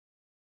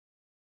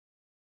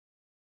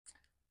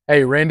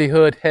Hey, Randy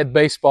Hood, head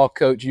baseball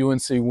coach,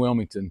 UNC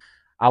Wilmington.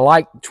 I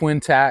like Twin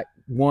Tack,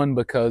 one,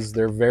 because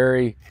they're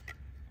very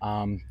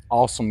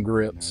awesome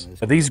grips.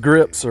 These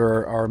grips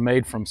are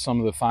made from some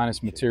of the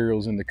finest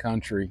materials in the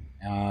country.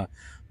 They're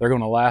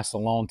going to last a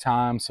long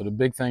time. So the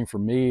big thing for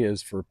me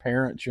is, for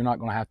parents, you're not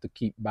going to have to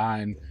keep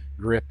buying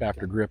grip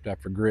after grip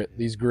after grip.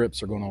 These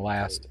grips are going to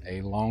last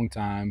a long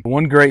time.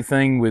 One great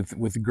thing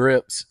with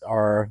grips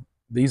are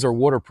these are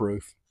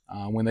waterproof.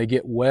 When they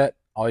get wet,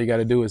 all you got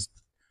to do is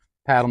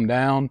pat them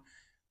down,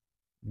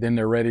 then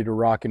they're ready to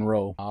rock and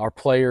roll. Our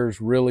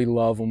players really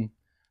love them.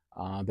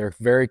 They're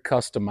very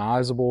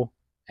customizable,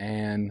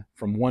 and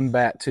from one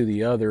bat to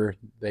the other,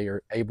 they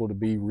are able to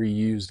be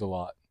reused a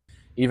lot.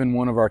 Even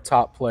one of our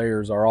top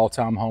players, our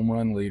all-time home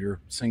run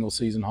leader,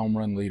 single-season home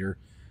run leader,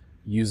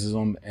 uses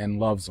them and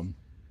loves them.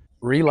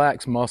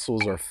 Relaxed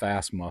muscles are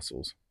fast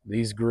muscles.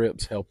 These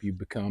grips help you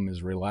become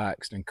as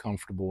relaxed and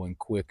comfortable and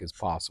quick as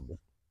possible.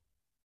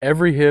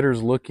 Every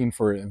hitter's looking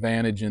for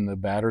advantage in the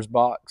batter's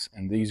box,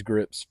 and these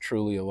grips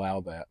truly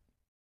allow that.